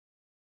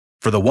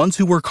For the ones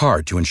who work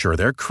hard to ensure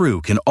their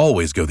crew can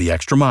always go the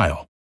extra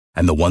mile,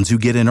 and the ones who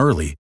get in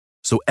early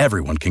so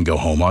everyone can go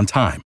home on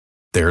time,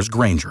 there's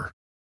Grainger,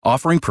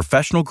 offering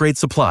professional-grade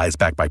supplies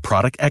backed by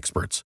product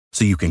experts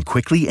so you can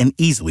quickly and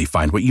easily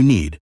find what you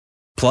need.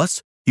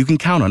 Plus, you can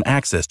count on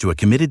access to a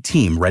committed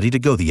team ready to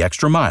go the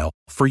extra mile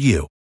for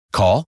you.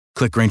 Call,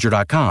 click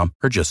Grainger.com,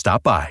 or just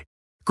stop by.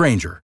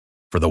 Grainger,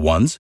 for the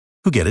ones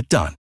who get it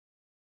done.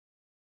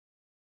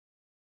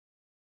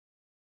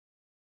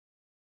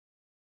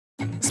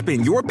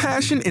 Spin your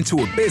passion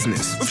into a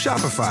business with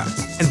Shopify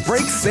and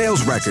break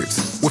sales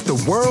records with the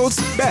world's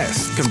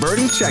best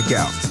converting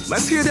checkout.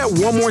 Let's hear that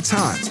one more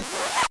time.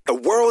 The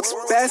world's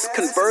best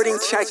converting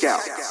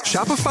checkout.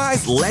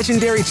 Shopify's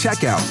legendary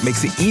checkout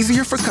makes it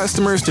easier for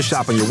customers to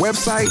shop on your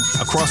website,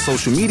 across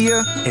social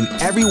media, and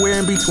everywhere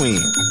in between.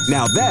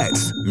 Now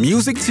that's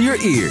music to your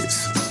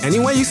ears. Any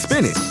way you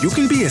spin it, you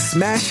can be a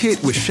smash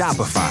hit with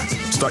Shopify.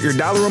 Start your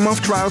 $1 a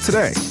month trial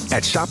today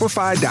at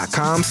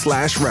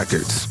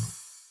shopify.com/records.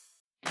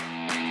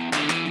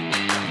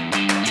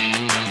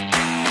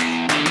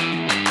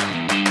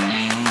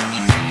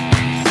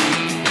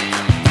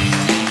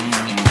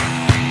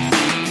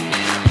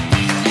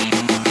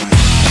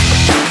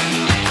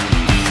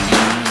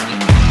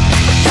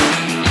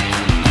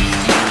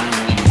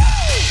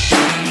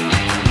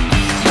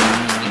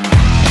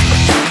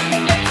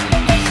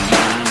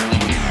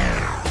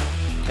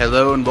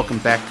 Hello and welcome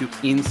back to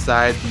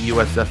Inside the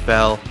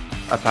USFL,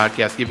 a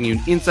podcast giving you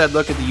an inside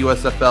look at the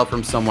USFL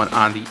from someone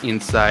on the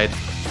inside.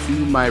 To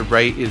my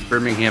right is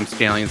Birmingham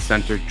Stallions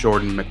center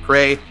Jordan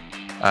McCray,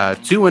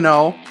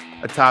 2-0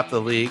 atop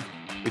the league.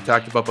 We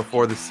talked about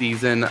before the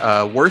season,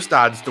 worst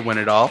odds to win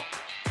it all,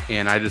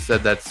 and I just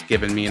said that's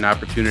given me an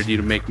opportunity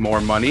to make more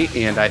money,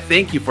 and I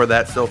thank you for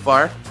that so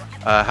far.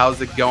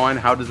 How's it going?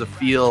 How does it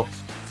feel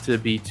to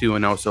be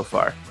 2-0 so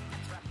far?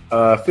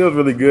 It feels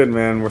really good,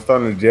 man. We're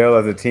starting to gel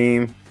as a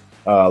team.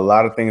 A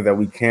lot of things that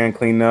we can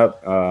clean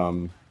up,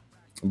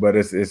 but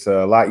it's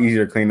a lot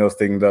easier to clean those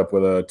things up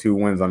with 2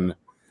 wins on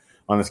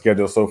the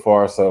schedule so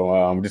far. So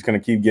I'm just going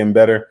to keep getting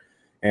better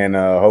and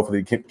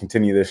hopefully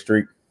continue this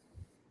streak.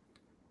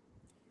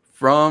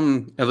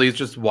 From at least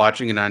just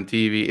watching it on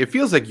TV, it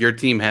feels like your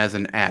team has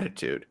an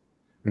attitude.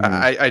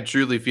 Mm-hmm. I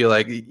truly feel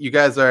like you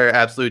guys are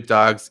absolute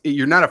dogs.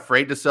 You're not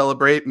afraid to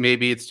celebrate.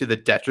 Maybe it's to the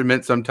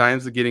detriment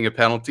sometimes of getting a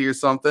penalty or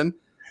something,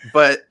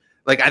 but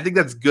like, I think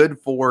that's good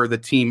for the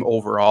team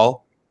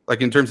overall,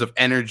 like in terms of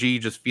energy,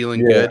 just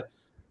feeling good.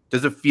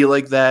 Does it feel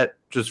like that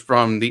just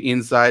from the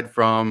inside,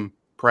 from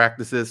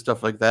practices,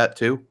 stuff like that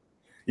too?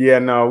 Yeah,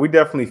 no, we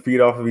definitely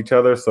feed off of each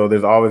other. So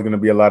there's always going to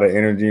be a lot of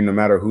energy no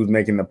matter who's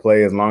making the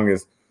play. As long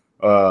as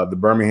the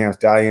Birmingham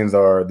Stallions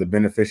are the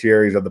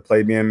beneficiaries of the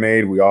play being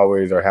made, we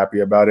always are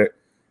happy about it.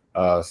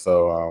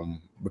 So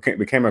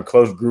became a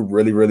close group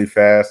really, really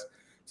fast.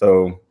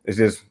 So it's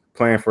just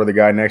playing for the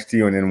guy next to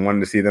you and then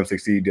wanting to see them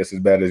succeed just as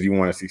bad as you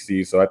want to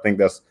succeed. So I think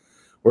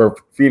we're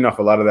feeding off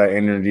a lot of that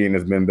energy, and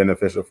it's been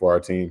beneficial for our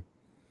team.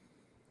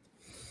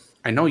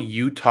 I know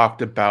you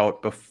talked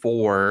about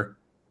before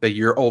that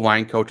your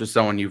O-line coach is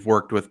someone you've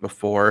worked with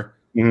before.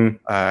 Mm-hmm.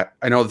 I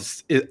know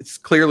it's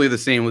clearly the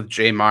same with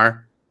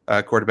Jamar,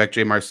 quarterback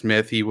Jamar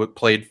Smith. He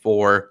played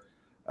for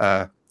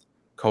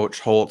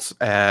Coach Holtz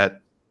at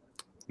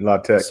La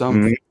Tech.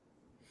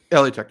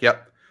 LA Tech,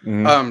 yep.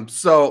 Mm-hmm.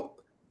 So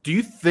do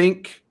you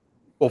think,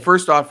 well,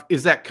 first off,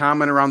 is that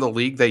common around the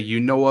league that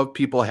you know of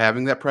people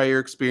having that prior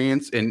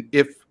experience? And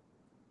if,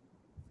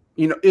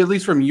 at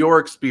least from your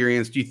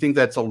experience, do you think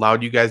that's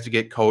allowed you guys to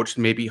get coached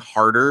maybe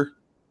harder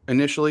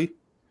initially?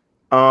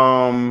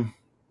 I'm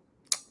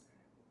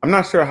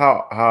not sure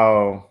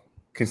how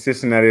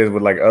consistent that is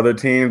with like other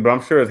teams, but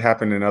I'm sure it's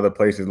happened in other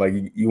places. Like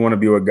you want to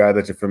be with guys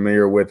that you're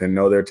familiar with and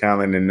know their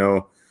talent and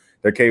know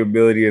their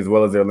capability as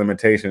well as their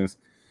limitations.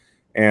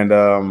 And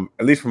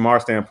at least from our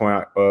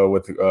standpoint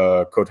with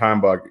Coach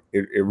Heimbach,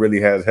 it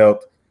really has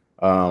helped.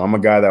 I'm a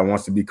guy that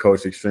wants to be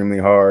coached extremely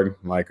hard.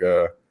 Like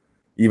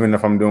even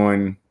if I'm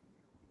doing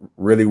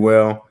really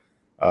well,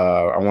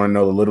 I want to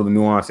know the little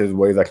nuances,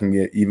 ways I can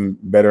get even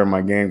better in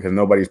my game because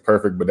nobody's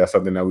perfect, but that's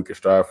something that we could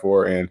strive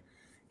for. And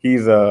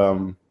he's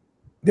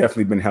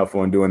definitely been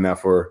helpful in doing that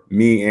for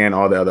me and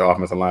all the other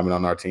offensive linemen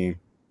on our team.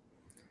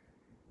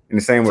 And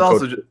the same with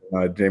Coach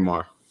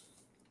Jamar.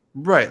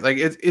 Right. Like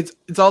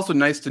it's also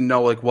nice to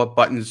know like what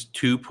buttons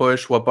to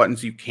push, what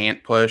buttons you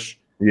can't push.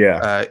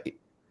 Yeah.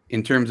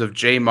 In terms of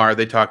Jamar,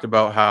 they talked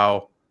about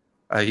how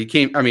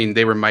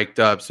they were mic'd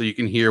up so you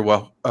can hear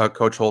what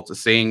Coach Holtz is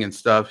saying and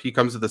stuff. He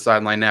comes to the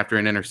sideline after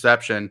an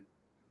interception.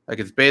 Like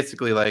it's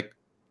basically like,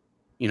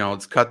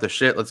 let's cut the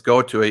shit. Let's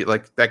go to it.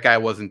 Like that guy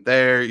wasn't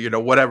there,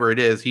 whatever it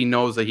is. He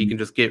knows that he can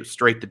just get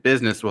straight to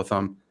business with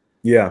them.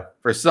 Yeah.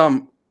 For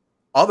some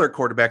other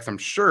quarterbacks, I'm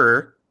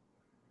sure,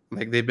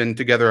 like they've been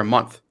together a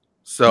month.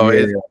 So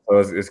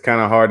it's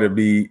kind of hard to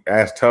be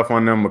as tough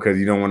on them because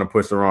you don't want to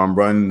push the wrong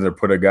buttons or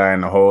put a guy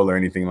in the hole or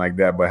anything like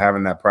that. But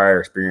having that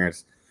prior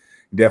experience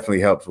definitely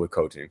helps with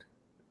coaching,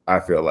 I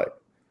feel like.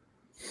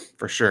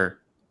 For sure.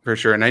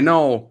 And I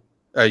know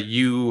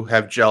you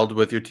have gelled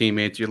with your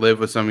teammates. You live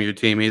with some of your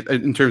teammates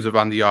in terms of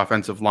on the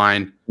offensive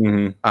line.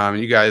 Mm-hmm.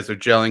 You guys are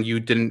gelling. You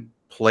didn't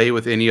play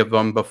with any of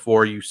them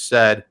before, you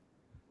said.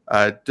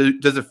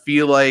 Does it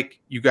feel like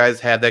you guys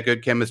have that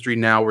good chemistry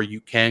now where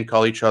you can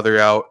call each other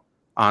out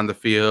on the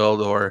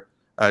field, or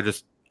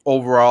just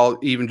overall,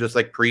 even just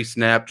like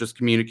pre-snap, just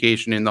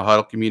communication in the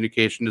huddle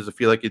communication? Does it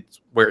feel like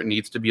it's where it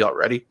needs to be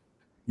already?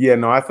 Yeah,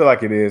 no, I feel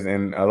like it is.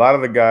 And a lot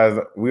of the guys,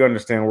 we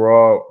understand we're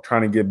all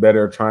trying to get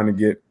better, trying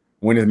to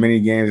win as many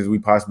games as we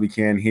possibly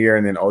can here,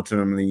 and then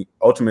ultimately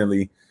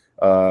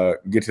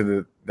get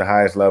to the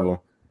highest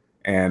level.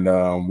 And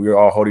we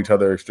all hold each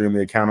other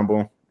extremely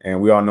accountable. And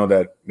we all know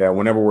that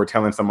whenever we're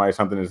telling somebody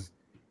something is,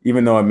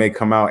 even though it may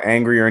come out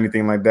angry or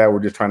anything like that, we're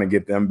just trying to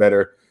get them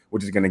better,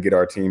 which is going to get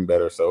our team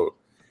better. So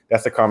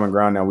that's the common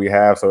ground that we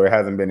have. So it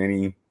hasn't been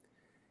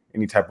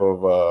any type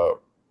of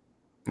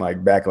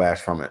like backlash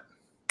from it.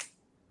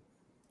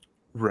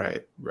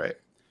 Right.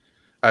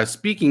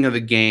 Speaking of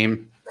the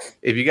game,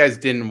 if you guys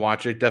didn't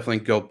watch it, definitely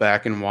go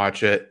back and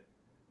watch it.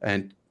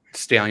 And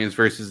Stallions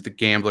versus the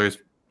Gamblers,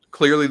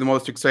 clearly the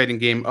most exciting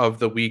game of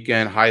the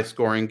weekend,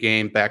 high-scoring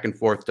game, back and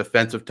forth,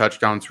 defensive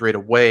touchdowns right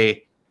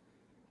away.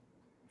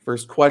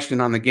 First question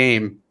on the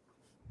game,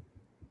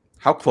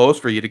 how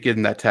close were you to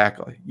getting that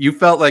tackle? You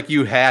felt like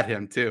you had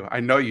him, too. I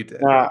know you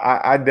did.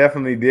 I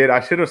definitely did. I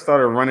should have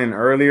started running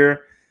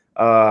earlier.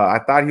 I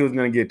thought he was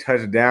going to get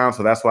touched down,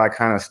 so that's why I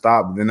kind of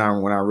stopped. Then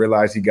when I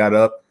realized he got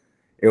up,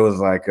 it was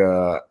like,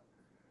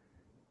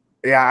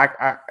 if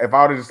I would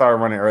have just started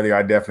running earlier,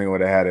 I definitely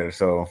would have had it.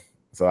 So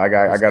I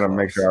got to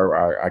make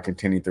sure I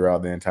continue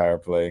throughout the entire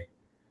play.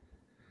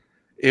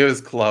 It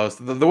was close.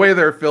 The way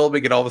they're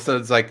filming it, all of a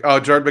sudden it's like, oh,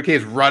 Jordan McCray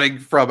is running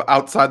from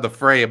outside the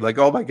frame. Like,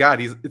 oh my God,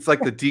 it's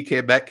like the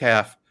DK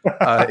Metcalf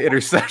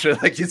interception.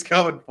 Like he's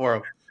coming for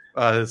him.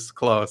 It's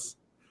close.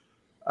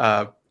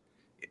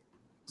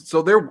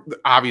 So there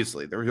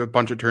were a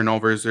bunch of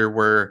turnovers. There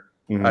were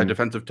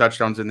defensive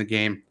touchdowns in the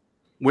game.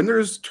 When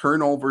there's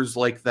turnovers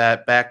like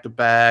that back to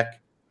back,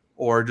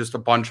 or just a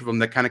bunch of them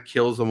that kind of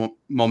kills the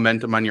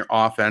momentum on your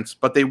offense,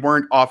 but they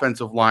weren't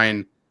offensive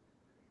line.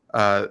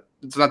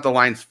 It's not the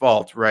line's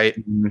fault, right?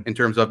 In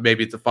terms of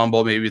maybe it's a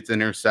fumble, maybe it's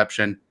an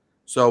interception.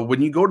 So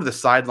when you go to the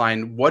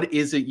sideline, what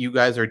is it you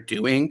guys are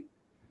doing?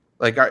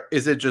 Like,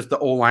 is it just the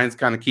O-line's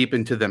kind of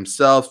keeping to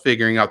themselves,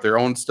 figuring out their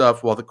own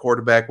stuff, while the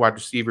quarterback, wide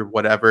receiver,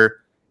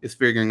 whatever, is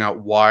figuring out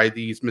why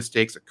these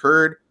mistakes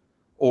occurred?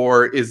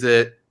 Or is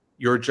it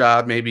your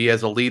job maybe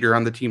as a leader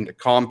on the team to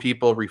calm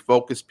people,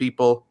 refocus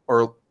people?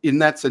 Or in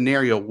that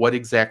scenario, what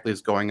exactly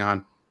is going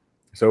on?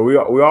 So we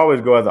always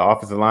go as the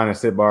offensive line and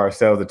sit by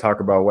ourselves to talk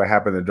about what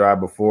happened the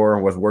drive before,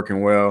 what's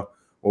working well,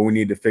 what we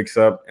need to fix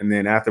up. And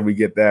then after we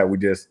get that,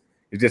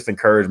 it's just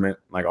encouragement,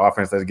 like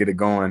offense, let's get it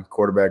going,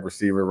 quarterback,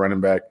 receiver,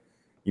 running back,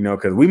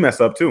 because we mess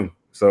up too.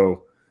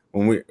 So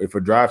if a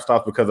drive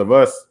stops because of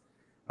us,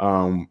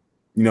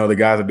 the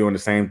guys are doing the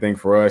same thing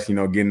for us,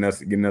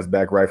 getting us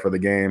back right for the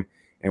game.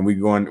 And we're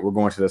going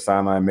to the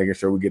sideline, making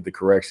sure we get the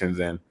corrections.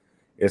 And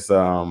it's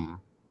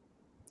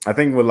I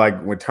think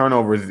with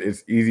turnovers,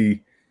 it's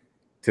easy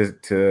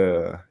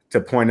to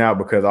point out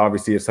because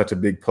obviously it's such a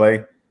big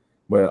play,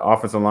 but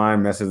offensive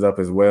line messes up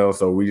as well.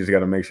 So we just got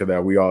to make sure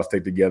that we all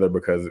stick together,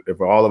 because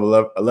if all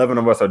of 11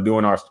 of us are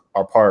doing our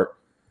part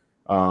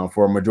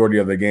for a majority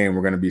of the game,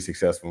 we're going to be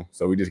successful.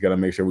 So we just got to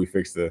make sure we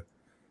fix the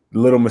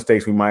little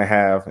mistakes we might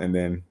have and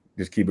then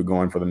just keep it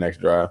going for the next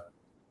drive.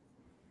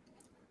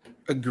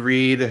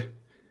 Agreed.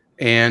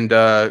 And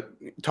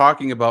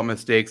talking about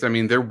mistakes, I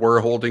mean, there were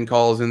holding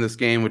calls in this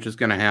game, which is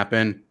going to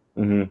happen.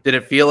 Did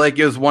it feel like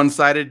it was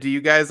one-sided to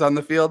you guys on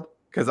the field?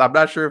 Because I'm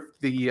not sure if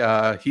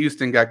the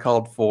Houston got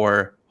called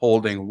for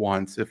holding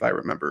once, if I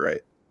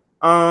remember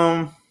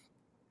right.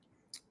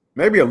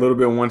 Maybe a little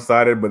bit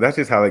one-sided, but that's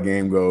just how the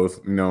game goes.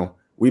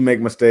 We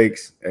make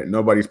mistakes.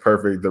 Nobody's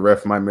perfect. The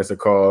refs might miss a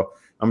call.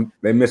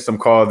 They missed some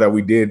calls that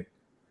we did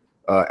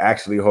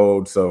actually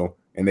hold,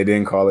 and they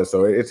didn't call it.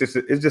 So it's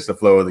just the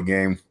flow of the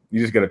game. You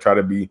just got to try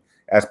to be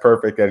as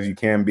perfect as you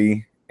can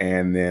be,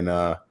 and then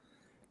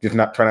just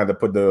try not to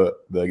put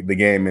the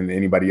game in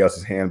anybody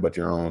else's hands but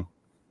your own.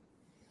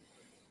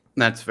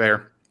 That's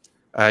fair.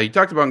 You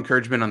talked about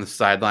encouragement on the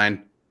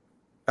sideline.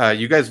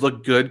 You guys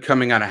look good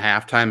coming out of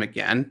halftime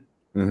again.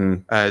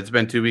 It's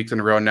been 2 weeks in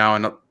a row now,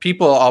 and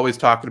people always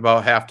talking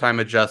about halftime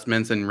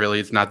adjustments, and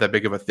really it's not that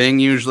big of a thing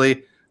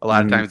usually. A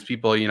lot of times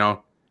people,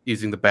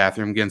 using the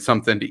bathroom, getting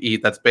something to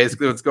eat. That's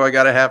basically what's going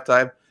on at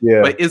halftime.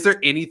 Yeah. But is there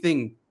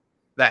anything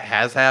that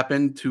has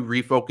happened to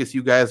refocus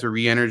you guys or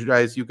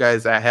re-energize you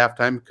guys at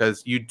halftime?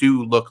 Because you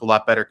do look a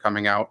lot better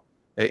coming out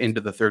into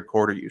the third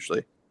quarter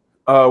usually.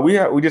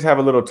 We just have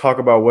a little talk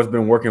about what's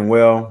been working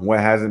well, what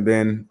hasn't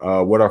been,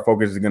 what our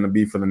focus is going to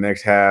be for the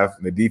next half,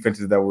 the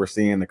defenses that we're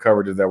seeing, the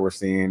coverages that we're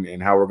seeing,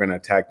 and how we're going to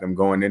attack them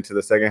going into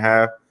the second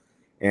half.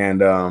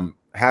 And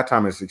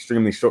halftime is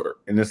extremely short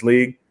in this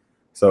league.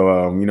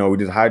 So, we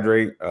just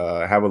hydrate,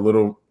 have a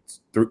little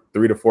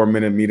 3 to 4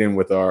 minute meeting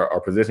with our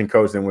position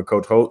coach and with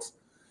Coach Holtz,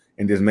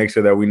 and just make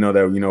sure that we know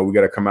that, we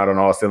got to come out on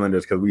all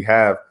cylinders, because we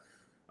have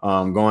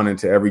gone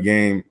into every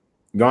game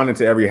gone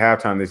into every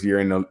halftime this year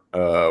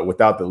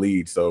without the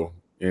lead. So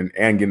and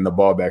getting the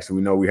ball back, so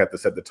we know we have to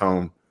set the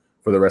tone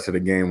for the rest of the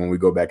game when we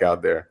go back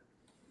out there.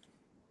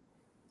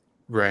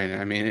 Right.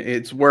 I mean,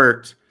 it's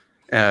worked.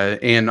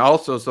 And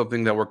also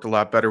something that worked a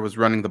lot better was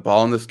running the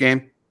ball in this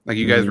game. Like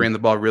you guys ran the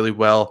ball really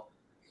well.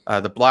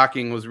 The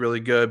blocking was really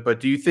good. But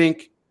do you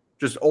think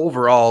just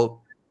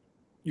overall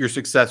your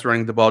success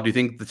running the ball, do you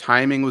think the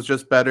timing was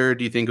just better?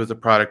 Do you think it was a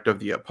product of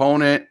the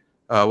opponent?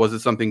 Was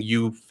it something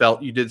you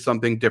felt you did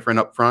something different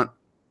up front?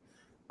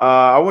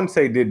 I wouldn't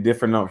say did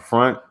different up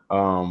front.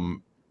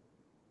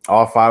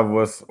 All five of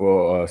us,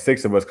 well,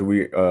 six of us, because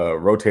we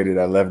rotated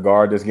at left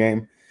guard this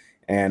game,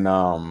 and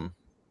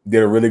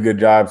did a really good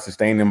job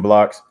sustaining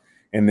blocks.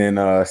 And then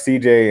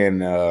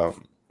CJ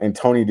and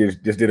Tony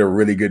just did a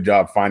really good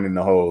job finding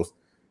the holes.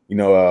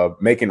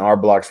 Making our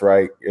blocks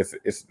right.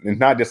 It's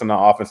not just on the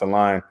offensive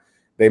line.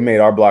 They made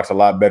our blocks a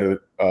lot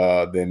better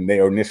than they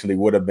initially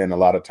would have been a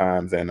lot of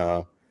times. And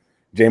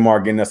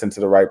Jamar getting us into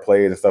the right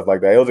plays and stuff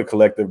like that. It was a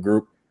collective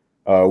group.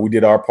 We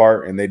did our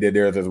part, and they did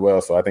theirs as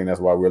well. So I think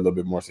that's why we're a little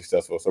bit more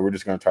successful. So we're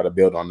just going to try to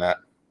build on that.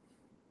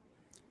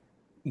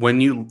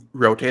 When you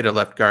rotate a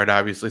left guard,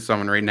 obviously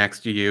someone right next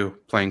to you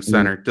playing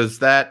center, does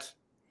that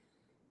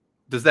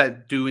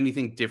do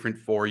anything different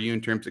for you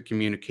in terms of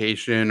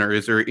communication, or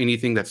is there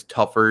anything that's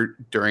tougher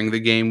during the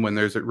game when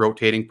there's a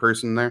rotating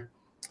person there?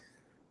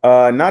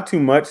 Not too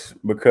much,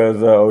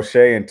 because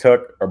O'Shea and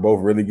Tuck are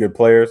both really good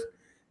players,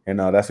 and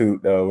that's who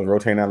was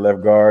rotating at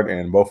left guard,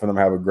 and both of them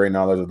have a great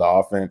knowledge of the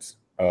offense.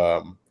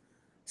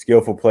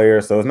 Skillful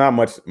players, so it's not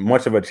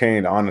much of a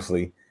change,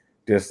 honestly.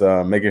 Just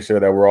making sure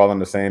that we're all on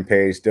the same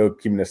page, still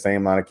keeping the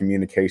same line of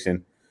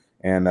communication,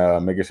 and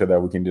making sure that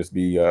we can just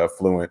be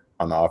fluent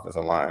on the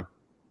offensive line.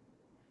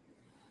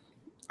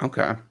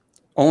 Okay.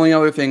 Only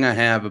other thing I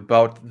have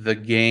about the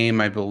game,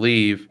 I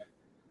believe,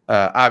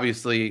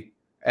 obviously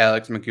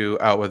Alex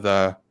McGough out with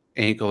a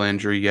ankle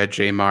injury. You had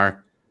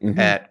Jamar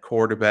at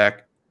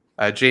quarterback.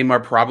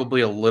 Jamar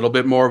probably a little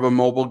bit more of a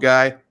mobile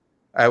guy,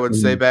 I would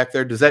say, back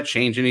there. Does that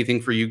change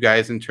anything for you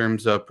guys in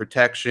terms of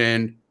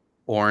protection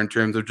or in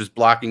terms of just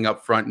blocking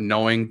up front,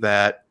 knowing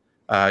that,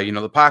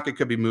 the pocket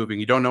could be moving?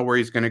 You don't know where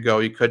he's going to go.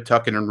 He could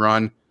tuck in and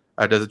run.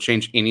 Does it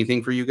change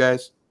anything for you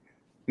guys?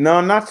 No,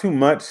 not too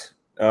much.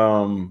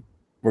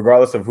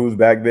 Regardless of who's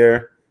back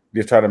there,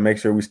 just try to make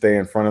sure we stay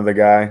in front of the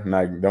guy.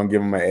 Like, don't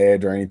give him an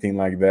edge or anything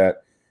like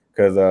that.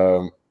 Because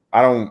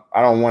I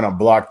don't want to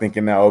block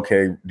thinking that,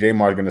 okay,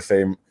 Jamar's going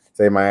to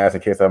save my ass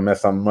in case I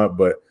mess something up.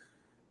 But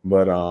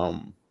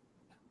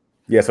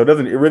yeah, so it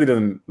really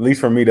doesn't, at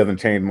least for me, doesn't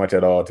change much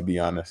at all, to be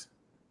honest.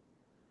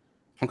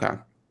 Okay.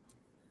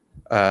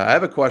 I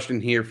have a question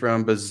here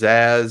from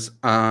Bazaz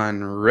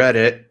on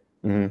Reddit.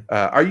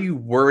 Are you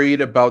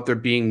worried about there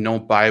being no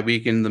bye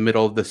week in the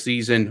middle of the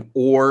season,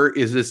 or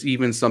is this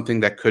even something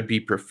that could be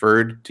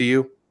preferred to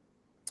you?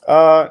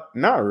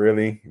 Not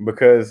really,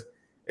 because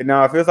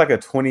now if it's like a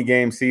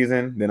 20-game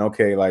season, then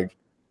okay, like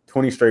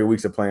 20 straight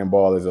weeks of playing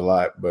ball is a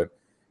lot, but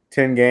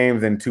 10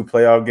 games and 2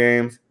 playoff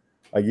games,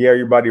 like, yeah,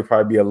 your body will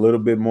probably be a little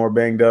bit more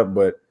banged up,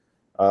 but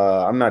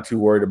I'm not too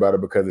worried about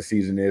it because the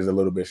season is a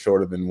little bit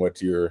shorter than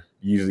what you're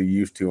usually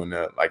used to in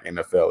the like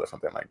NFL or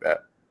something like that.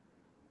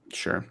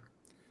 Sure.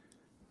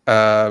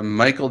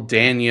 Michael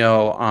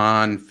Daniel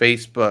on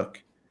Facebook: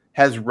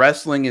 has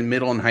wrestling in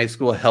middle and high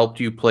school helped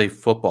you play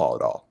football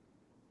at all?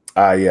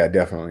 Yeah,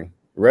 definitely.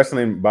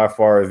 Wrestling by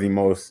far is the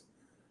most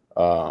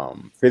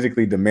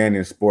physically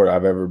demanding sport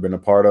I've ever been a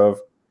part of.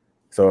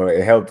 So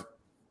it helped,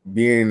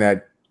 being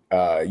that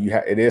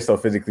it is so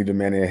physically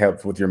demanding. It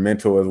helps with your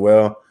mental as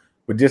well,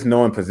 but just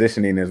knowing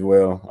positioning as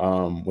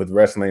well. With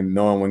wrestling,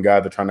 knowing when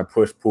guys are trying to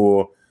push,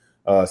 pull,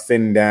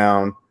 sitting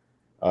down.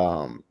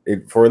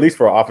 For at least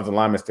for an offensive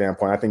lineman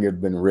standpoint, I think it's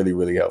been really,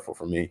 really helpful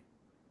for me.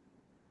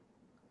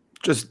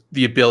 Just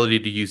the ability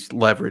to use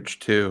leverage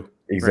too.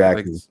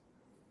 Exactly. Right? Like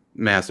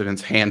massive and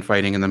hand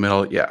fighting in the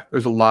middle. Yeah,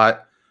 there's a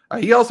lot.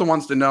 He also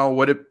wants to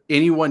know,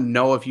 anyone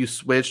know if you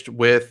switched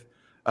with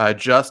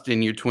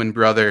Justin, your twin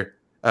brother,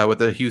 with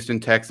the Houston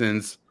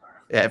Texans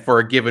for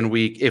a given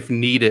week if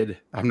needed?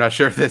 I'm not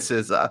sure if this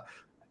is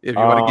if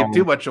you want to give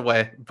too much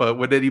away, but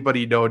would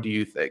anybody know, do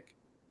you think?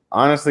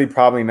 Honestly,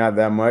 probably not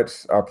that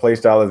much. Our play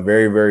style is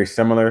very, very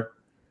similar.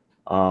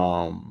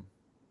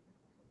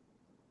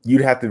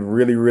 You'd have to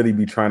really, really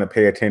be trying to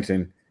pay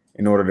attention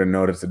in order to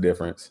notice the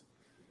difference,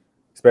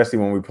 especially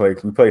when we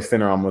play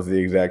center almost the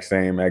exact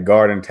same. At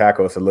guard and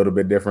tackle, it's a little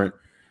bit different,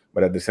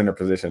 but at the center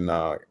position,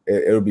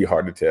 it'll be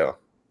hard to tell.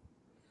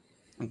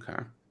 Okay.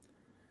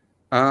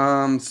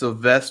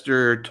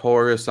 Sylvester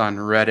Torres on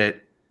Reddit: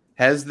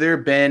 has there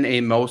been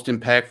a most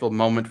impactful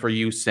moment for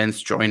you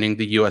since joining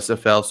the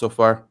USFL so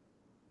far?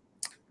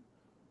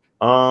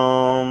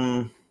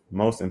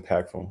 Most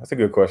impactful. That's a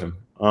good question.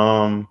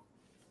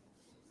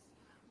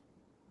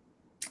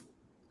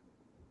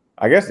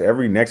 I guess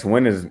every next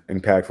win is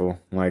impactful.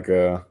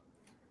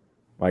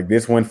 Like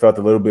this win felt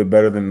a little bit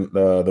better than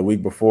the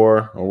week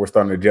before, or we're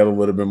starting to gel a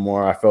little bit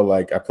more. I felt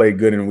like I played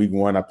good in week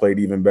 1. I played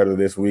even better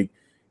this week,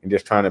 and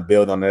just trying to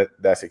build on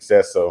that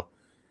success. So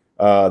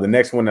The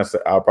next one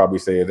I'll probably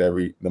say is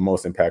the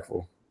most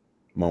impactful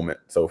moment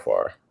so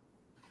far.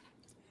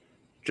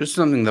 Just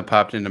something that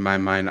popped into my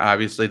mind.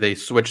 Obviously, they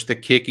switched the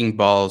kicking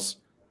balls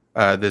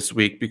this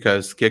week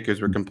because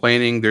kickers were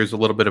complaining. There's a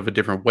little bit of a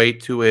different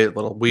weight to it, a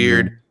little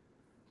weird. Mm-hmm.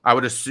 I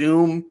would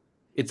assume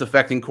it's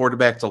affecting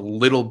quarterbacks a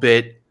little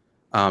bit.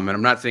 And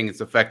I'm not saying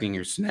it's affecting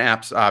your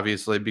snaps,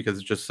 obviously, because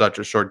it's just such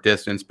a short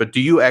distance. But do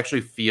you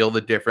actually feel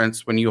the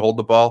difference when you hold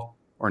the ball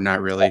or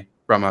not really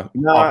from an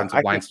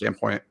offensive line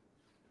standpoint?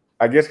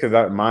 I guess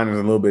because mine is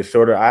a little bit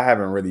shorter. I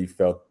haven't really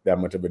felt that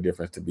much of a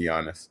difference, to be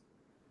honest.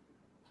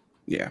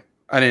 Yeah,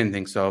 I didn't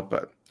think so.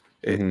 But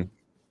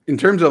in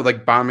terms of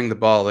like bombing the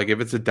ball, like if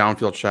it's a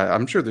downfield shot,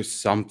 I'm sure there's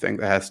something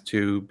that has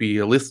to be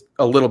a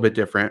little bit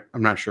different.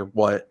 I'm not sure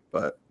what,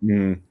 but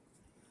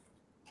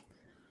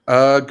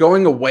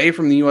going away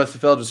from the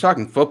USFL, just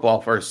talking football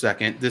for a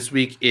second. This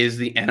week is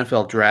the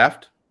NFL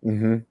draft,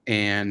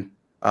 and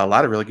a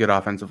lot of really good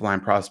offensive line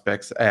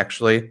prospects,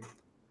 actually.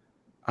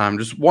 I'm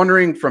just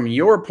wondering from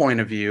your point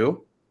of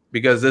view,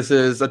 because this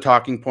is a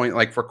talking point,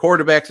 like for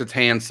quarterbacks, it's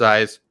hand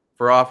size.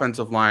 For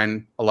offensive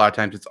line, a lot of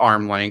times it's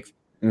arm length.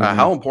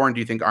 How important do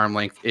you think arm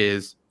length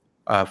is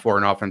for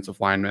an offensive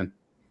lineman?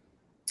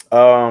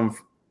 I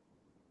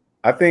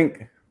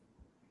think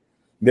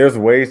there's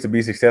ways to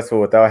be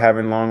successful without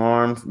having long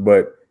arms,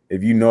 but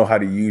if you know how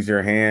to use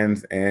your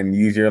hands and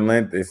use your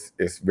length,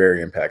 it's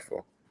very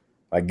impactful.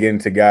 Like getting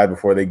to guys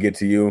before they get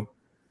to you,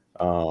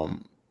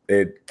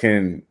 it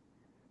can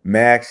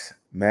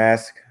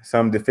mask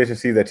some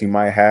deficiencies that you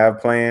might have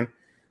playing.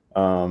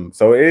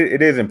 So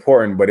it is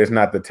important, but it's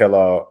not the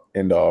tell-all,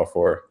 end-all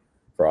for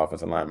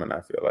offensive linemen,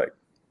 I feel like.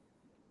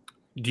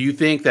 Do you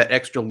think that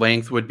extra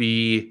length would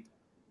be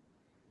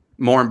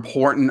more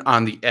important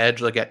on the edge,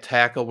 like at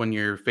tackle when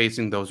you're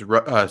facing those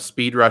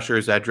speed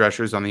rushers, edge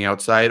rushers on the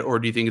outside, or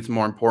do you think it's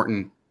more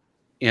important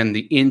in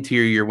the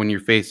interior when you're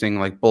facing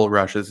like bull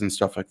rushes and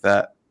stuff like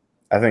that?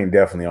 I think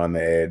definitely on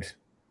the edge,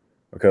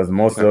 because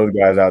most of those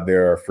guys out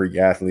there are freak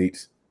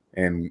athletes,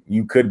 and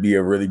you could be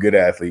a really good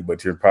athlete,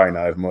 but you're probably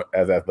not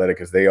as athletic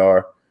as they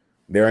are.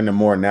 They're in a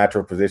more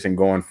natural position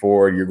going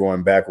forward. You're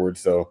going backwards.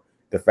 So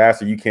the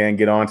faster you can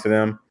get onto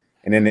them.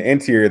 And in the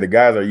interior, the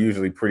guys are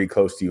usually pretty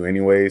close to you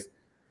anyways.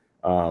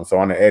 So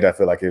on the edge, I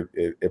feel like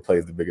it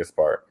plays the biggest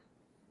part.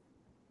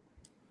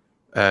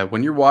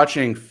 When you're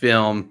watching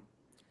film,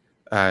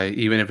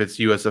 even if it's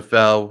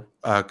USFL,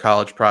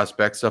 college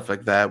prospects, stuff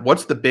like that,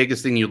 what's the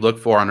biggest thing you look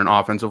for on an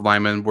offensive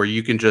lineman where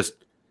you can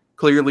just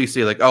clearly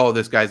see like, oh,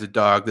 this guy's a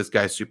dog, this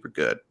guy's super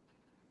good?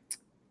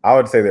 I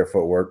would say their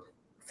footwork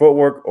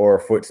or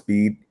foot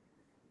speed,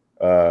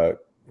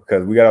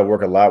 because we got to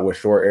work a lot with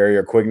short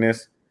area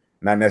quickness,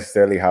 not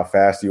necessarily how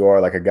fast you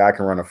are. Like a guy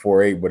can run a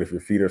 4.8, but if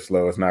your feet are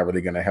slow, it's not really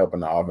going to help in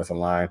the offensive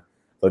line.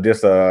 So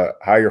just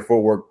how your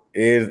footwork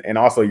is, and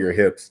also your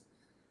hips.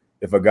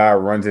 If a guy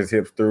runs his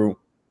hips through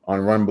on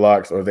run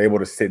blocks or is able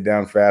to sit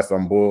down fast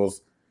on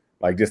bulls,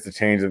 like just the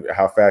change of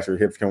how fast your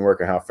hips can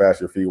work and how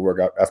fast your feet work,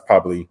 that's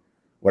probably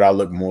what I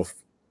look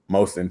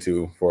most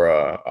into for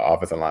an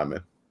offensive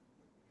lineman.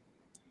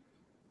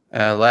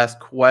 Last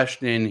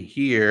question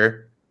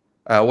here.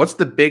 What's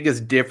the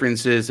biggest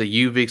differences that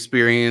you've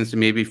experienced,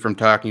 maybe from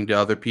talking to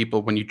other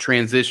people, when you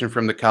transition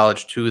from the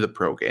college to the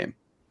pro game?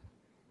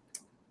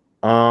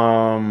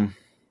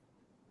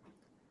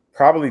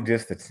 Probably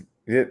just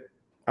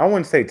I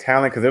wouldn't say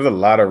talent, because there's a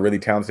lot of really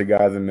talented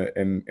guys in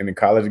the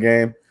college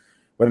game,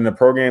 but in the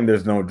pro game,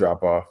 there's no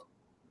drop off.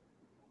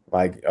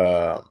 Like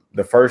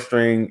the first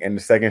string and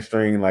the second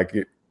string, like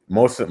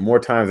more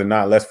times than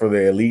not, less for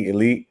the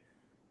elite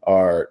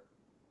are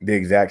the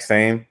exact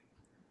same.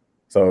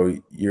 So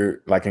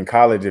you're like in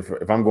college,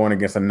 if I'm going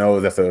against a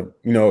nose that's a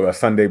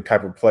Sunday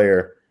type of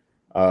player,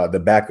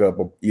 the backup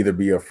will either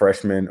be a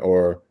freshman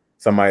or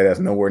somebody that's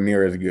nowhere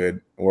near as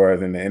good.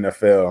 Whereas in the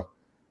NFL,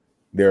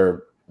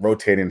 they're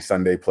rotating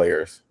Sunday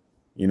players.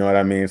 You know what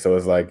I mean? So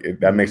it's like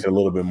that makes it a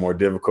little bit more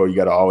difficult. You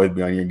got to always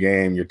be on your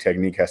game. Your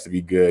technique has to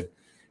be good.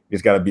 You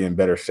just got to be in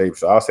better shape.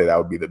 So I'll say that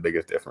would be the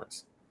biggest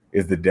difference,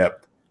 is the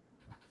depth.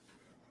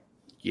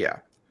 Yeah.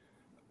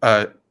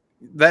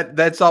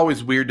 That's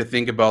always weird to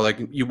think about. Like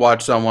you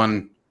watch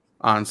someone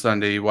on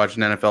Sunday, you watch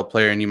an NFL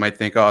player, and you might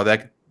think, oh,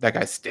 that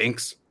guy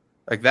stinks.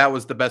 Like that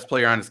was the best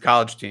player on his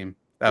college team.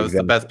 That was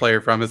the best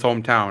player from his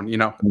hometown.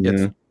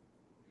 It's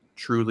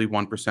truly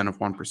 1% of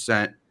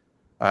 1%.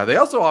 They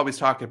also always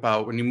talk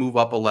about when you move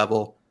up a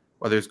level,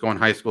 whether it's going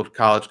high school to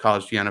college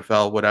to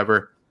NFL,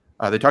 whatever,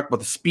 they talk about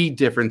the speed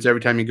difference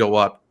every time you go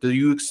up. Do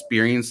you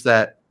experience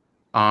that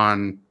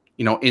on,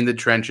 in the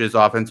trenches,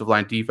 offensive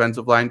line,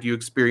 defensive line? Do you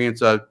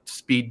experience a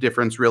speed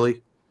difference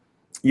really?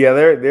 Yeah,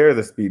 there is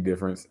a speed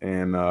difference.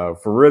 And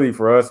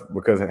for us,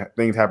 because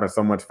things happen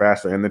so much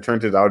faster in the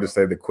trenches, I would just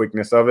say the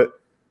quickness of it.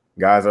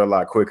 Guys are a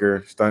lot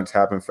quicker. Stunts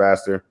happen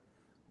faster.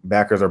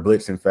 Backers are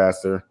blitzing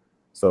faster.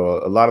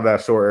 So a lot of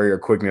that short area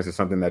quickness is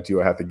something that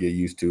you'll have to get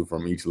used to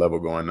from each level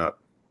going up.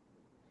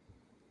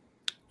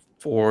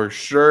 For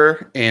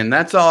sure. And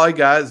that's all I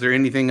got. Is there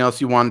anything else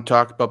you want to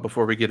talk about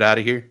before we get out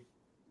of here?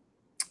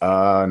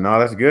 No,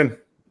 that's good.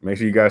 Make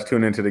sure you guys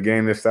tune into the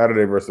game this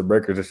Saturday versus the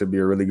Breakers. It should be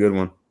a really good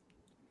one.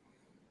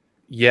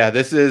 Yeah,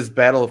 this is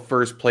battle of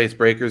first place.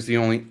 Breakers, the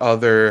only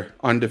other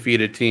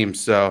undefeated team.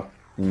 So,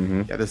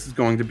 yeah, this is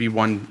going to be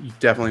one you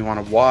definitely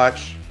want to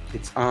watch.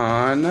 It's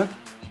on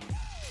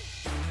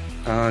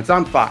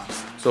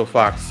Fox. So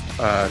Fox,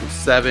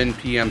 7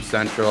 p.m.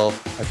 Central,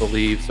 I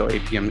believe. So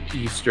 8 p.m.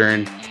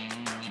 Eastern,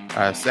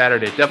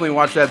 Saturday. Definitely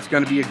watch that. It's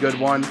going to be a good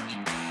one.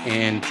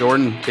 And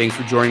Jordan, thanks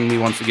for joining me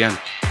once again.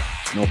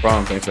 No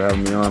problem. Thanks for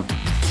having me on.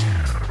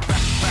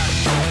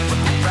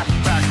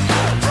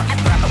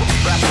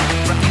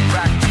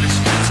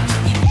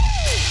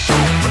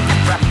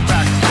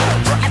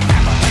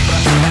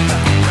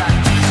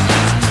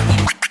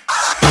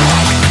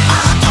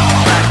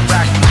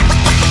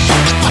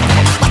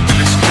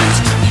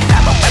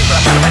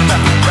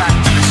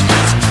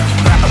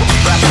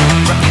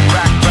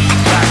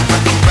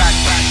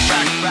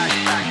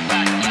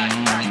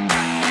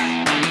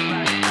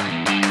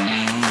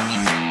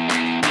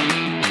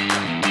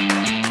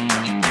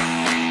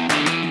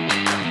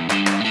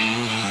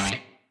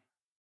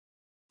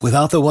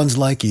 Without the ones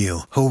like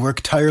you, who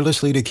work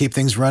tirelessly to keep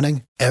things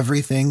running,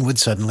 everything would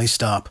suddenly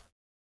stop.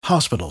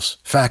 Hospitals,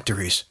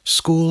 factories,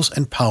 schools,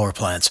 and power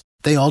plants,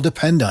 they all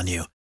depend on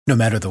you. No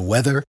matter the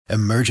weather,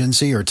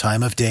 emergency, or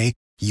time of day,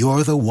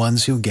 you're the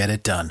ones who get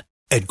it done.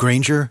 At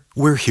Grainger,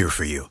 we're here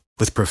for you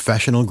with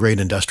professional-grade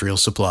industrial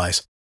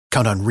supplies.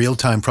 Count on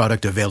real-time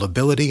product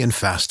availability and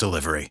fast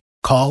delivery.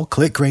 Call,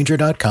 click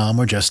Grainger.com,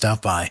 or just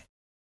stop by.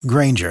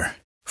 Grainger,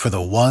 for the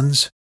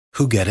ones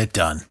who get it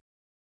done.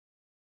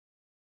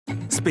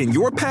 Spin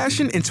your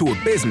passion into a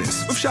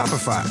business with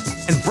Shopify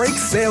and break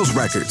sales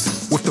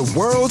records with the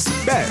world's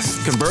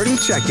best converting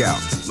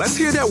checkout. Let's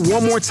hear that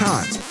one more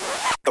time.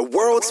 The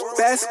world's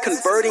best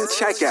converting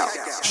checkout.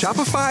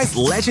 Shopify's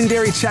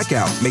legendary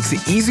checkout makes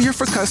it easier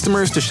for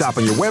customers to shop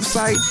on your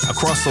website,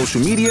 across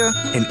social media,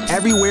 and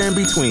everywhere in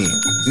between.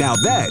 Now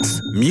that's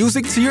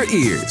music to your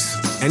ears.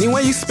 Any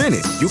way you spin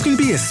it, you can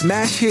be a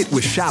smash hit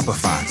with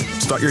Shopify.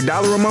 Start your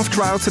 $1 a month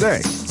trial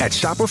today at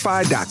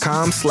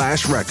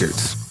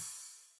shopify.com/records.